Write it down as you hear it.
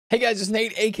Hey guys, it's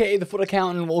Nate, aka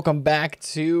TheFutAccountant. Welcome back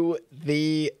to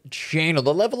the channel.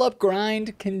 The level up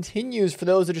grind continues for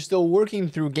those that are still working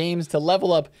through games to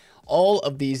level up all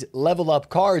of these level up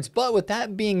cards. But with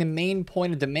that being the main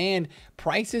point of demand,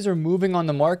 prices are moving on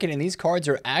the market and these cards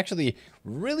are actually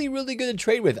really good to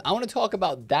trade with. I want to talk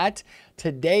about that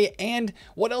today and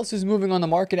what else is moving on the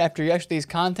market after yesterday's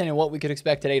content and what we could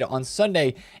expect today on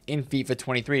Sunday in FIFA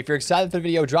 23. If you're excited for the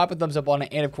video, drop a thumbs up on it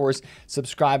and of course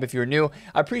subscribe if you're new.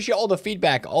 I appreciate all the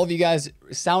feedback, all of you guys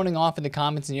sounding off in the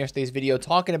comments in yesterday's video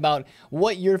talking about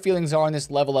what your feelings are on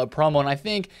this level up promo. And I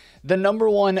think the number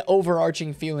one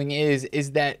overarching feeling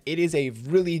is that it is a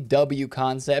really W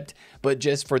concept, but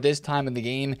just for this time in the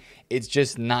game, it's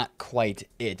just not quite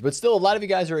it. But still, a lot of you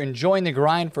guys are enjoying the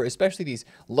grind for especially these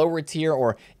lower tier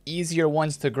or easier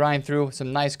ones to grind through.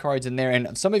 Some nice cards in there.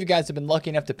 And some of you guys have been lucky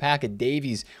enough to pack a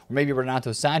Davies or maybe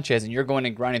Renato Sanchez, and you're going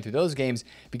and grinding through those games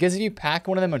because if you pack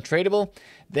one of them untradeable,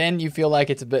 then you feel like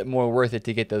it's a bit more worth it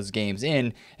to get those games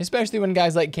in, especially when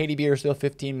guys like KDB are still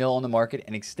 15 mil on the market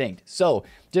and extinct. So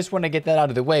just want to get that out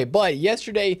of the way. But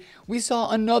yesterday we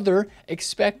saw another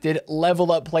expected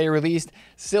level up player released,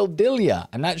 Sildilia.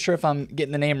 I'm not sure if I'm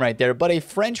getting the name right there, but a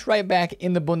French right back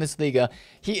in the Bundesliga.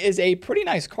 He is a pretty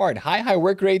nice card. High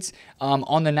work rates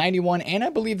on the 91 and I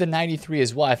believe the 93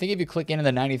 as well. I think if you click into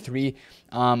the 93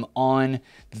 on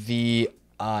the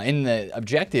in the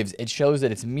objectives, it shows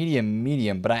that it's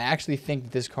medium, but I actually think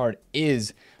that this card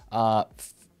is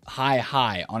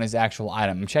high on his actual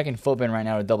item. I'm checking Footbin right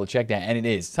now to double check that, and it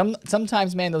is.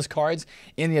 Sometimes, man, those cards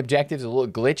in the objectives are a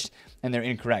little glitched and they're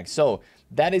incorrect. So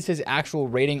that is his actual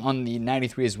rating on the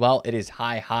 93 as well. It is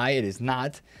high. It is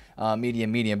not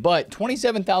medium, but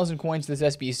 27,000 coins to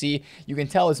this SBC. You can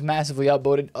tell it's massively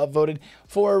upvoted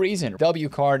for a reason. W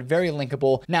card, very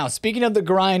linkable. Now, speaking of the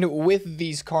grind with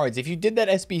these cards, if you did that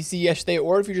SBC yesterday,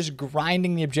 or if you're just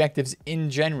grinding the objectives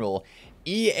in general,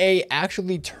 EA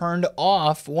actually turned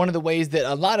off one of the ways that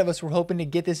a lot of us were hoping to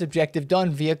get this objective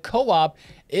done via co-op.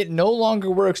 It no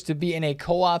longer works to be in a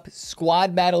co-op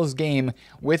squad battles game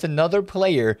with another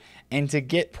player and to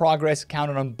get progress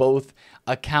counted on both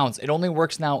accounts. It only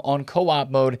works now on co-op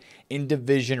mode in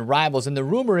Division Rivals. And the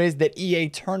rumor is that EA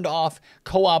turned off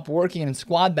co-op working in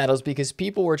squad battles because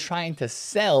people were trying to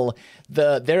sell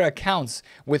their accounts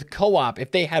with co-op.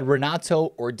 If they had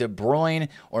Renato or De Bruyne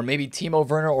or maybe Timo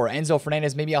Werner or Enzo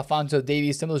Fernandez, maybe Alphonso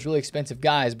Davies, some of those really expensive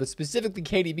guys, but specifically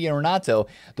KDB and Renato,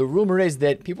 the rumor is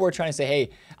that people were trying to say, hey,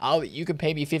 you can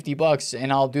pay me $50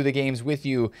 and I'll do the games with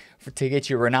you to get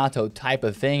you Renato type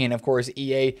of thing. And of course,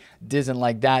 EA doesn't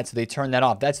like that, so they turned that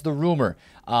off. That's the rumor.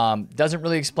 Doesn't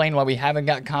really explain why we haven't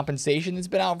got compensation that's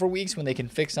been out for weeks when they can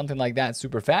fix something like that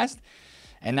super fast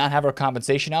and not have our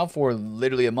compensation out for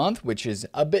literally a month, which is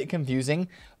a bit confusing.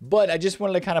 But I just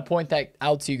wanted to kind of point that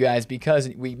out to you guys because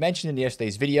we mentioned in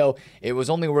yesterday's video, it was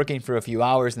only working for a few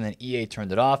hours and then EA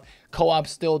turned it off. Co-op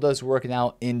still does work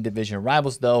now in Division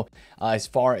Rivals though, as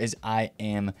far as I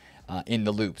am in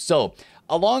the loop. So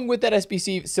along with that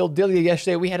SBC Sildilia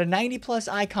yesterday, we had a 90+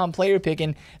 icon player pick,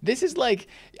 and this is like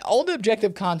all the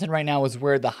objective content right now is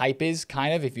where the hype is,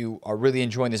 kind of, if you are really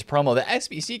enjoying this promo. The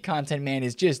SBC content, man,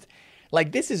 is just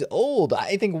like, this is old.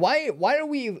 I think, why are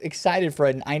we excited for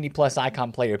a 90+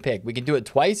 icon player pick? We can do it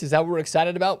twice. Is that what we're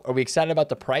excited about? Are we excited about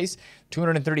the price?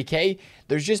 230K?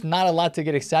 There's just not a lot to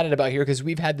get excited about here because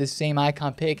we've had this same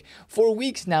icon pick for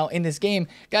weeks now in this game.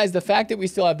 Guys, the fact that we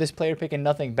still have this player pick and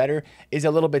nothing better is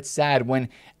a little bit sad when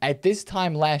at this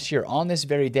time last year, on this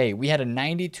very day, we had a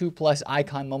 92+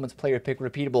 icon moments player pick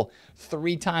repeatable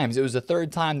 3 times. It was the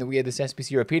 3rd time that we had this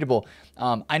SBC repeatable.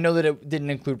 I know that it didn't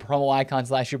include promo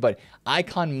icons last year, but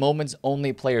icon moments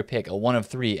only player pick, a 1 of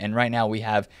 3, and right now we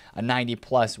have a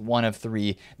 90+ 1 of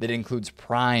 3 that includes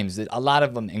primes. A lot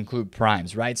of them include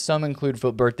primes, right? Some include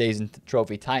foot birthdays and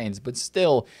trophy titans, but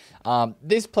still,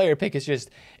 this player pick is just,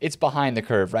 it's behind the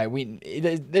curve, right?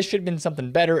 This should have been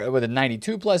something better with a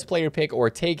 92+ player pick,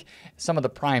 or take some of the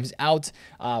primes out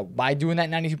by doing that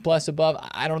 92+ above.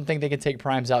 I don't think they could take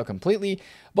primes out completely,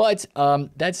 but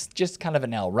that's just kind of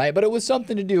an L, right? But it was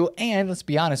something to do, and let's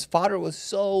be honest, fodder was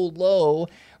so low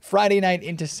Friday night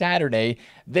into Saturday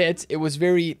that it was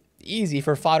very easy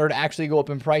for fodder to actually go up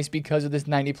in price because of this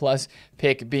 90+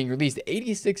 pick being released.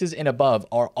 86s and above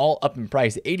are all up in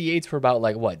price. 88s for about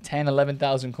like what, 10,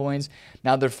 11,000 coins.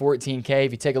 Now they're 14K.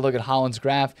 If you take a look at Holland's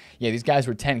graph, yeah, these guys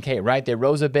were 10K, right? They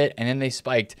rose a bit and then they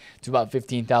spiked to about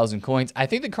 15,000 coins. I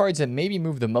think the cards that maybe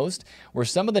moved the most were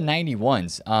some of the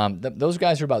 91s. Those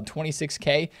guys are about 26K.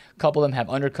 A couple of them have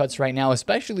undercuts right now,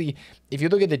 especially if you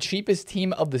look at the cheapest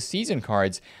team of the season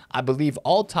cards. I believe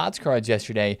all TOTS cards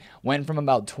yesterday went from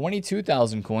about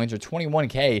 22,000 coins or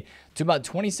 21K to about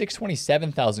 26,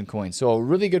 27,000 coins. So a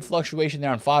really good fluctuation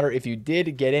there on fodder. If you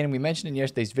did get in, we mentioned in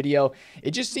yesterday's video,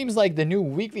 it just seems like the new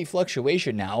weekly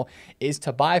fluctuation now is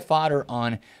to buy fodder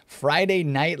on Friday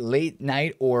night, late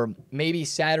night, or maybe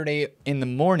Saturday in the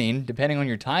morning, depending on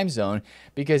your time zone,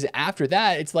 because after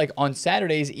that, it's like on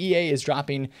Saturdays, EA is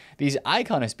dropping these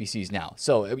icon SBCs now.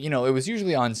 So, you know, it was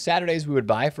usually on Saturdays we would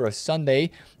buy for a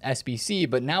Sunday SBC,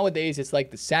 but nowadays it's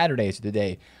like the Saturdays of the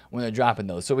day when they're dropping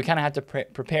those. So we kind of have to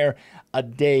prepare a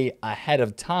day ahead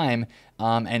of time,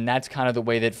 and that's kind of the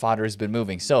way that fodder has been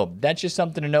moving. So that's just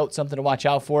something to note, something to watch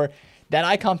out for. That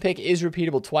icon pick is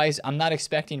repeatable twice. I'm not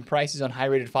expecting prices on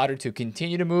high-rated fodder to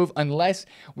continue to move unless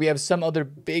we have some other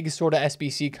big sort of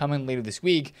SBC coming later this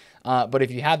week. But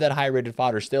if you have that high-rated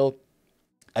fodder still,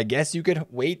 I guess you could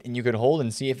wait and you could hold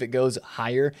and see if it goes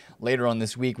higher later on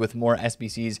this week with more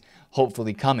SBCs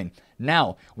hopefully coming.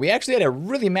 Now, we actually had a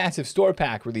really massive store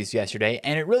pack release yesterday,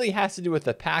 and it really has to do with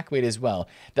the pack weight as well.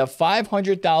 The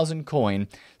 500,000 coin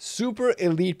super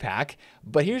elite pack,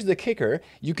 but here's the kicker.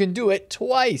 You can do it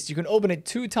twice. You can open it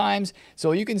 2 times,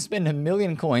 so you can spend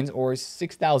 1,000,000 coins or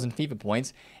 6,000 FIFA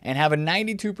points and have a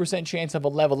 92% chance of a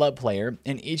level up player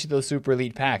in each of those super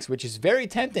elite packs, which is very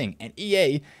tempting, and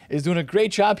EA is doing a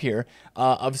great job here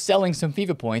of selling some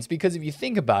FIFA points, because if you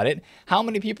think about it, how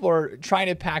many people are trying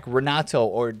to pack Renato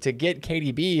or to get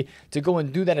KDB to go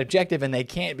and do that objective and they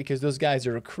can't because those guys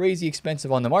are crazy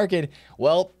expensive on the market?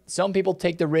 Well, some people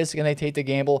take the risk and they take the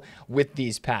gamble with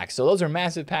these packs. So those are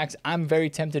massive packs. I'm very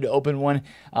tempted to open one.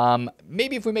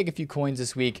 Maybe if we make a few coins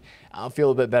this week, I'll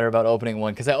feel a bit better about opening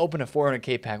one, because I opened a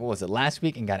 400k pack, what was it, last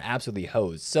week, and got absolutely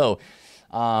hosed. So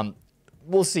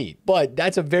we'll see. But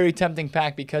that's a very tempting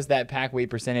pack because that pack weight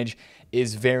percentage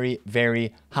is very,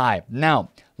 very high. Now,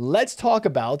 let's talk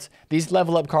about these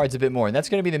level up cards a bit more. And that's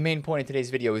going to be the main point of today's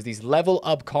video, is these level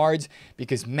up cards,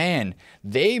 because man,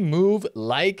 they move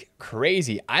like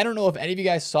crazy. I don't know if any of you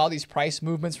guys saw these price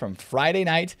movements from Friday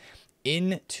night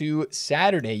into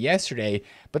Saturday yesterday,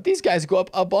 but these guys go up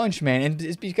a bunch, man, and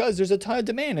it's because there's a ton of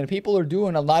demand and people are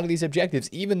doing a lot of these objectives.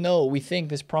 Even though we think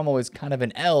this promo is kind of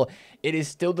an L, it is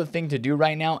still the thing to do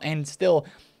right now, and still,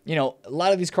 you know, a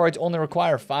lot of these cards only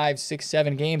require 5, 6,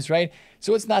 7 games, right?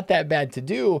 So it's not that bad to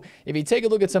do. If you take a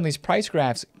look at some of these price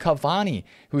graphs, Cavani,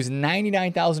 who's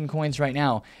 99,000 coins right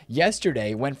now,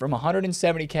 yesterday went from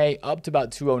 170k up to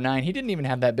about 209. He didn't even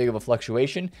have that big of a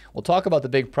fluctuation. We'll talk about the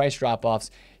big price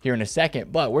drop-offs here in a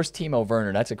second, but where's Timo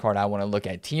Werner? That's a card I want to look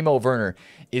at. Timo Werner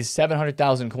is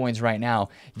 700,000 coins right now.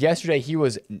 Yesterday, he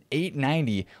was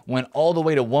 890, went all the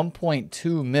way to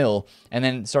 1.2 mil, and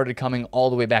then started coming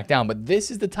all the way back down. But this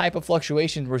is the type of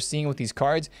fluctuations we're seeing with these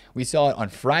cards. We saw it on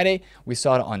Friday, we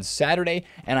saw it on Saturday,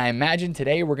 and I imagine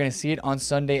today we're going to see it on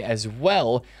Sunday as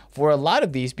well for a lot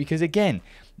of these, because again,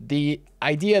 the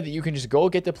idea that you can just go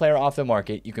get the player off the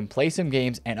market, you can play some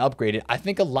games and upgrade it. I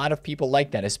think a lot of people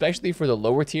like that, especially for the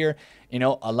lower tier. You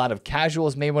know, a lot of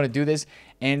casuals may want to do this,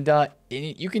 and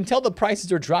you can tell the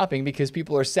prices are dropping because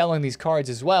people are selling these cards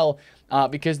as well,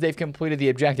 because they've completed the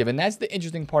objective. And that's the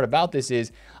interesting part about this,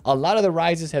 is a lot of the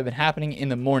rises have been happening in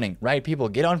the morning, right? People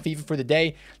get on FIFA for the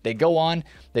day, they go on,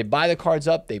 they buy the cards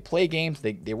up, they play games,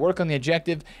 they work on the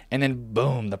objective, and then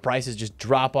boom, the prices just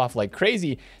drop off like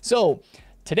crazy. So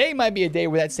today might be a day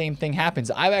where that same thing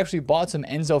happens. I've actually bought some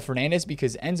Enzo Fernandez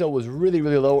because Enzo was really,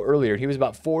 really low earlier. He was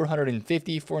about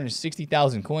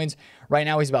 460,000 coins. Right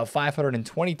now, he's about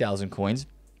 520,000 coins,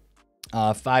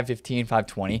 515,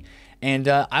 520. And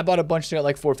I bought a bunch there at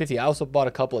like 450. I also bought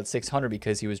a couple at 600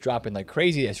 because he was dropping like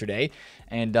crazy yesterday.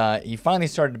 And he finally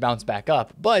started to bounce back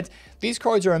up. But these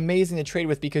cards are amazing to trade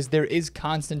with because there is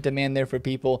constant demand there for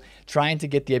people trying to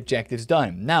get the objectives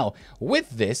done. Now,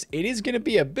 with this, it is going to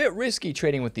be a bit risky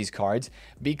trading with these cards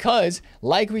because,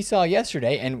 like we saw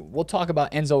yesterday, and we'll talk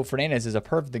about Enzo Fernandez as a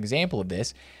perfect example of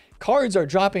this, cards are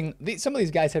dropping. Some of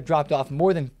these guys have dropped off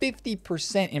more than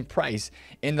 50% in price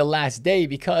in the last day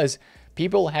because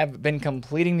people have been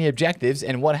completing the objectives,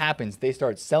 and what happens? They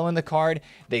start selling the card,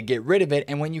 they get rid of it,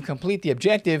 and when you complete the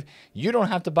objective, you don't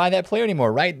have to buy that player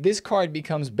anymore, right? This card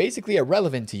becomes basically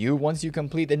irrelevant to you once you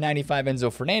complete the 95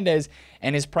 Enzo Fernandez,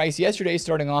 and his price yesterday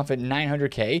starting off at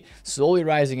 900k, slowly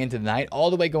rising into the night, all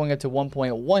the way going up to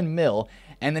 1.1 mil,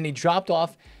 and then he dropped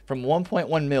off from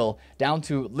 1.1 mil down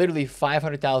to literally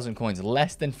 500,000 coins,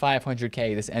 less than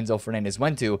 500k this Enzo Fernandez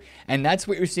went to, and that's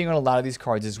what you're seeing on a lot of these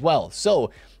cards as well.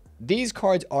 So these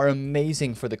cards are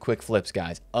amazing for the quick flips,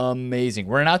 guys. Amazing.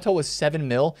 Renato was 7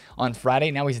 mil on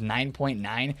Friday. Now he's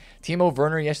 9.9. Timo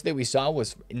Werner yesterday we saw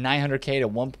was 900k to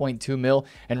 1.2 mil.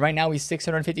 And right now he's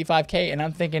 655k. And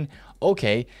I'm thinking,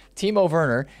 okay, Timo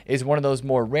Werner is one of those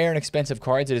more rare and expensive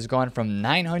cards that has gone from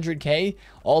 900k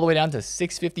all the way down to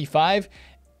 655.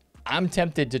 I'm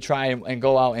tempted to try and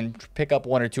go out and pick up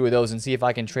 1 or 2 of those and see if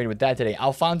I can trade with that today.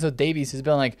 Alphonso Davies has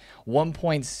been like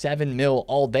 1.7 mil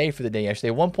all day for the day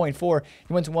yesterday. 1.4,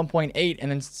 he went to 1.8,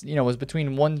 and then, you know, was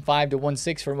between 1.5 to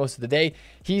 1.6 for most of the day.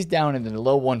 He's down in the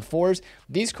low 1.4s.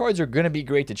 These cards are going to be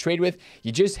great to trade with.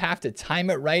 You just have to time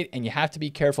it right, and you have to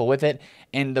be careful with it.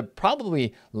 And the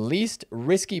probably least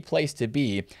risky place to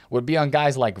be would be on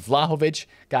guys like Vlahovic,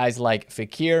 guys like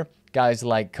Fekir, guys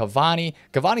like Cavani.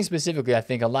 Cavani specifically, I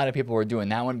think a lot of people were doing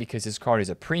that one because his card is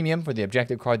a premium for the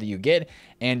objective card that you get.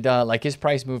 And like his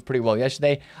price moved pretty well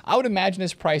yesterday. I would imagine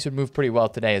his price would move pretty well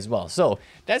today as well. So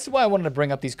that's why I wanted to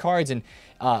bring up these cards, and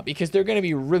because they're going to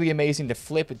be really amazing to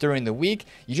flip during the week.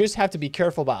 You just have to be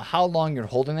careful about how long you're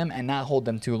holding them and not hold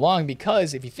them too long,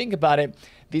 because if you think about it,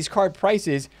 these card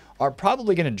prices are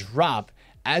probably going to drop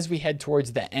as we head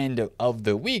towards the end of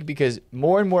the week, because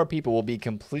more and more people will be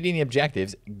completing the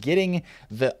objectives, getting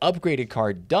the upgraded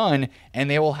card done, and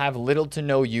they will have little to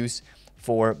no use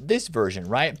for this version,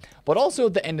 right? But also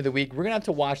at the end of the week, we're gonna have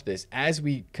to watch this as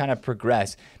we kind of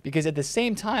progress, because at the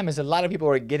same time as a lot of people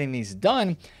are getting these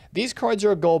done, these cards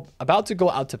are about to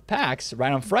go out to packs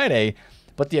right on Friday,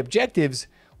 but the objectives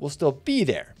will still be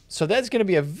there. So that's going to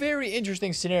be a very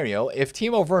interesting scenario if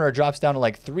Timo Werner drops down to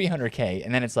like 300K,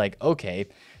 and then it's like, okay,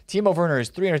 Timo Werner is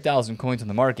 300,000 coins on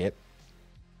the market.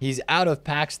 He's out of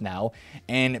packs now,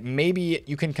 and maybe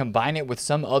you can combine it with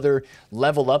some other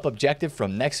level up objective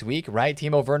from next week, right?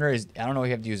 Timo Werner is, I don't know if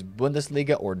you have to use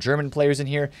Bundesliga or German players in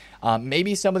here.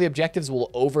 Maybe some of the objectives will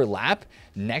overlap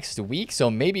next week. So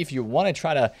maybe if you want to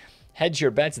try to hedge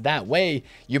your bets that way,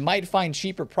 you might find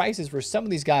cheaper prices for some of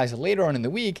these guys later on in the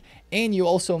week, and you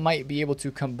also might be able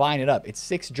to combine it up. It's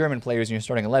 6 German players in your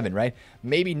starting 11, right?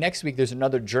 Maybe next week there's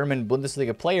another German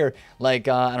Bundesliga player like,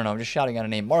 I don't know, I'm just shouting out a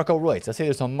name, Marco Reus. Let's say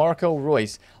there's a Marco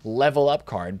Reus level up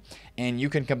card, and you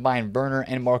can combine Werner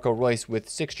and Marco Reus with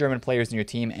 6 German players in your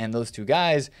team, and those 2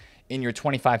 guys in your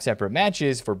 25 separate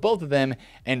matches for both of them,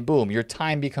 and boom, your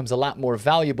time becomes a lot more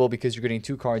valuable because you're getting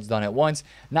 2 cards done at once.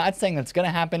 Not saying that's going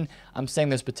to happen. I'm saying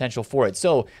there's potential for it.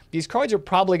 So these cards are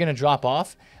probably going to drop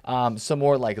off some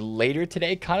more like later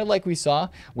today, kind of like we saw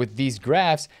with these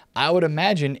graphs. I would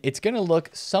imagine it's going to look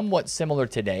somewhat similar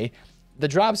today. The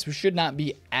drops should not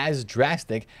be as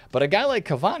drastic, but a guy like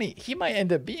Cavani, he might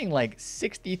end up being like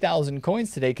 60,000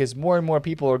 coins today, because more and more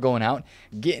people are going out,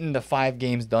 getting the 5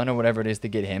 games done or whatever it is to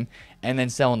get him, and then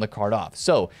selling the card off.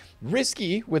 So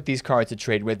risky with these cards to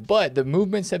trade with, but the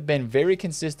movements have been very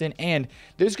consistent, and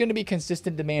there's going to be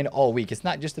consistent demand all week. It's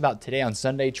not just about today on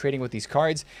Sunday trading with these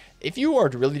cards. If you are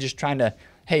really just trying to,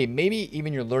 hey, maybe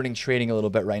even you're learning trading a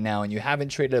little bit right now and you haven't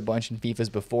traded a bunch in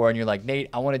FIFAs before, and you're like, Nate,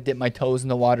 I want to dip my toes in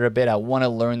the water a bit. I want to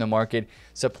learn the market,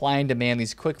 supply and demand,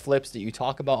 these quick flips that you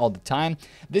talk about all the time.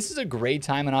 This is a great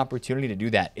time and opportunity to do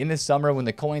that in the summer when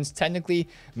the coins technically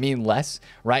mean less,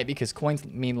 right? Because coins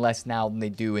mean less now than they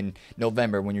do in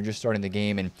November when you're just starting the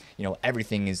game and, you know,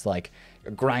 everything is like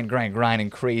grind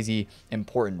and crazy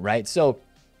important, right? So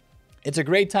it's a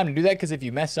great time to do that, because if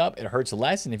you mess up, it hurts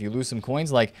less. And if you lose some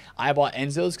coins, like I bought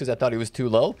Enzo's because I thought it was too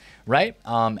low, right?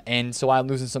 And so I'm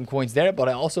losing some coins there. But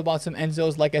I also bought some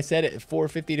Enzo's, like I said, at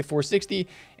 450 to 460,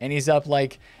 and he's up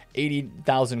like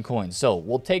 80,000 coins. So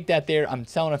we'll take that there. I'm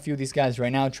selling a few of these guys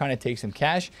right now, trying to take some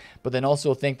cash, but then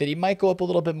also think that he might go up a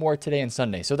little bit more today and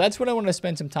Sunday. So that's what I wanted to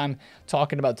spend some time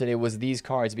talking about today, was these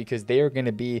cards, because they are going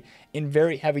to be in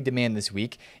very heavy demand this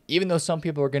week. Even though some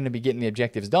people are going to be getting the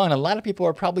objectives done, a lot of people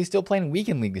are probably still playing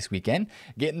weekend league this weekend,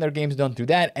 getting their games done through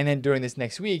that. And then during this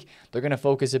next week, they're going to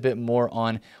focus a bit more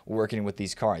on working with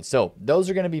these cards. So those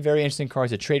are going to be very interesting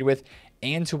cards to trade with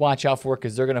and to watch out for,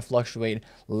 because they're going to fluctuate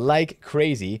like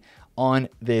crazy on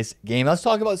this game. Let's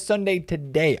talk about Sunday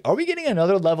today. Are we getting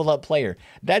another level up player?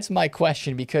 That's my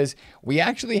question, because we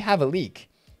actually have a leak.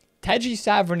 Teji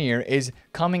Savernir is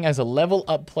coming as a level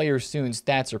up player soon.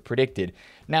 Stats are predicted.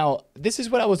 Now, this is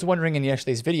what I was wondering in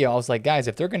yesterday's video. I was like, guys,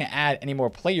 if they're going to add any more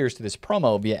players to this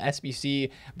promo via SBC,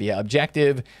 via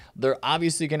objective, they're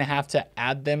obviously going to have to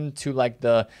add them to like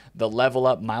the level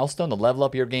up milestone, the level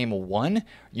up your game 1,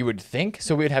 you would think.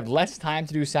 So we would have less time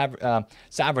to do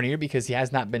Savernir, because he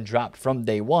has not been dropped from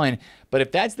day 1. But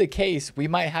if that's the case, we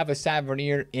might have a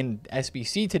Savernir in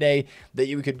SBC today that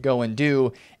you could go and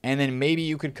do, and then maybe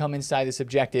you could come inside this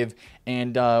objective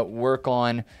and work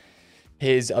on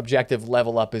his objective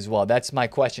level up as well. That's my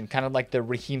question. Kind of like the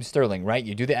Raheem Sterling, right?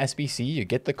 You do the SBC, you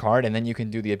get the card, and then you can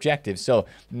do the objective. So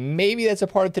maybe that's a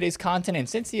part of today's content. And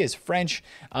since he is French,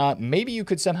 maybe you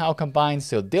could somehow combine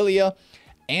Sildilia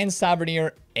and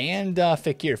Savernir and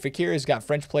Fekir. Fekir has got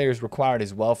French players required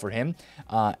as well for him,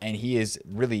 and he is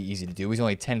really easy to do. He's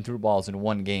only 10 through balls in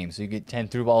one game, so you get 10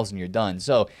 through balls and you're done.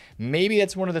 So maybe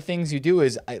that's one of the things you do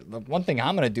is, one thing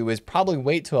I'm going to do is probably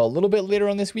wait till a little bit later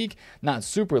on this week, not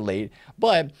super late,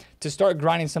 but to start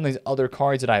grinding some of these other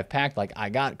cards that I've packed. Like I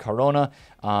got Corona,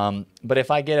 but if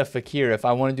I get a Fekir, if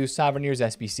I want to do Souvenirs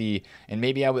SBC, and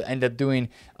maybe I would end up doing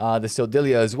the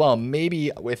Sildilia as well,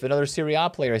 maybe with another Serie A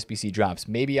player SBC drops,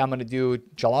 maybe I'm going to do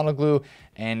Çalhanoğlu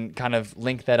and kind of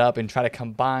link that up and try to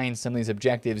combine some of these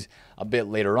objectives a bit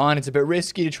later on. It's a bit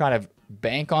risky to try to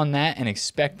bank on that and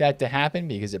expect that to happen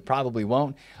because it probably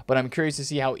won't, but I'm curious to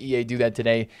see how EA do that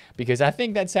today, because I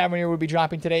think that Souvenir would be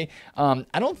dropping today.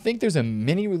 I don't think there's a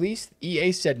mini release.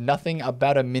 EA said nothing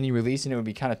about a mini release, and it would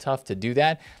be kind of tough to do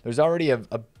that. There's already a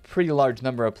pretty large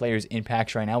number of players in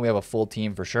packs right now. We have a full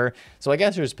team for sure, so I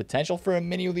guess there's potential for a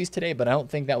mini release today, but I don't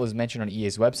think that was mentioned on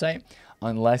EA's website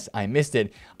unless I missed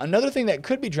it. Another thing that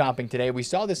could be dropping today, we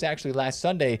saw this actually last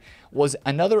Sunday, was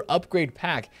another upgrade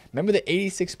pack. Remember the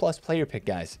 86 plus player pick,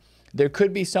 guys? There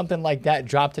could be something like that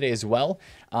drop today as well.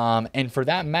 And for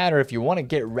that matter, if you want to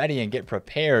get ready and get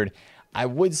prepared, I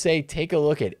would say take a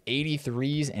look at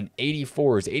 83s and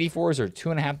 84s. 84s are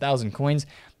 2,500 coins.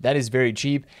 That is very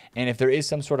cheap. And if there is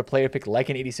some sort of player pick like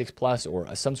an 86 plus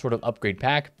or some sort of upgrade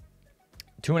pack,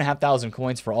 2,500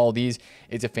 coins for all these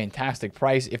is a fantastic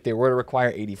price. If they were to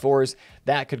require 84s,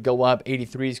 that could go up.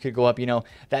 83s could go up. You know,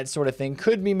 that sort of thing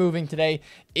could be moving today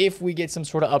if we get some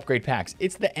sort of upgrade packs.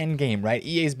 It's the end game, right?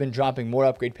 EA has been dropping more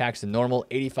upgrade packs than normal.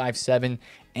 85-7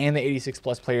 and the 86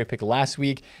 plus player pick last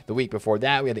week. The week before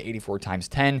that, we had the 84 times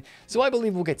 10. So I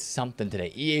believe we'll get something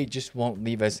today. EA just won't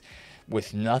leave us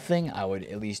with nothing, I would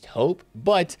at least hope.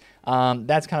 But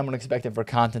that's kind of what I'm expecting for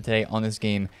content today on this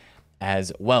game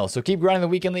as well. So keep grinding the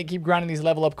weekend league, keep grinding these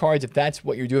level up cards if that's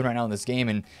what you're doing right now in this game,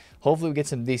 and hopefully we get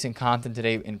some decent content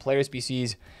today in player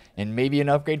SBCs and maybe an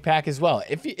upgrade pack as well.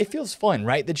 It feels fun,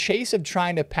 right? The chase of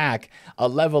trying to pack a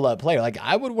level up player. Like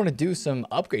I would want to do some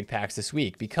upgrade packs this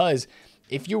week, because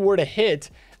if you were to hit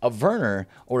a Werner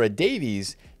or a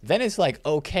Davies, then it's like,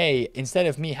 okay, instead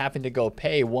of me having to go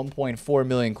pay 1.4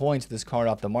 million coins for this card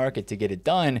off the market to get it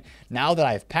done, now that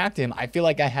I've packed him, I feel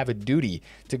like I have a duty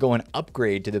to go and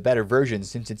upgrade to the better version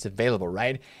since it's available,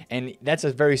 right? And that's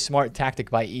a very smart tactic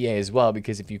by EA as well,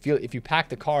 because if you pack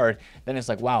the card, then it's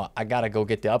like, wow, I gotta go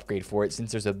get the upgrade for it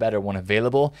since there's a better one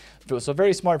available. So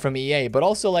very smart from EA, but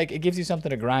also like it gives you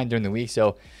something to grind during the week.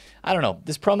 So I don't know.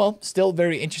 This promo still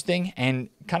very interesting and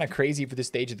kind of crazy for this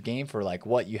stage of the game for like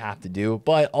what you have to do.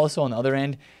 But also on the other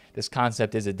end, this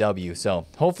concept is a W. So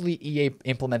hopefully EA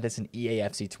implement this in EA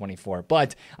FC 24.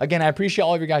 But again, I appreciate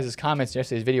all of your guys' comments in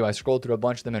yesterday's video. I scrolled through a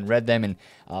bunch of them and read them and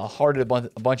hearted a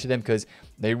bunch of them because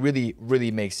they really, really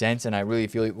make sense. And I really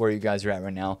feel where you guys are at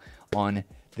right now on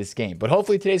this game. But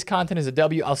hopefully today's content is a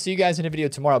W. I'll see you guys in a video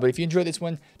tomorrow. But if you enjoyed this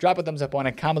one, drop a thumbs up on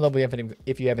it, comment below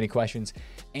if you have any questions,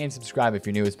 and subscribe if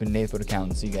you're new. It's been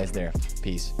TheFutAccountant. See you guys there.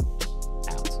 Peace.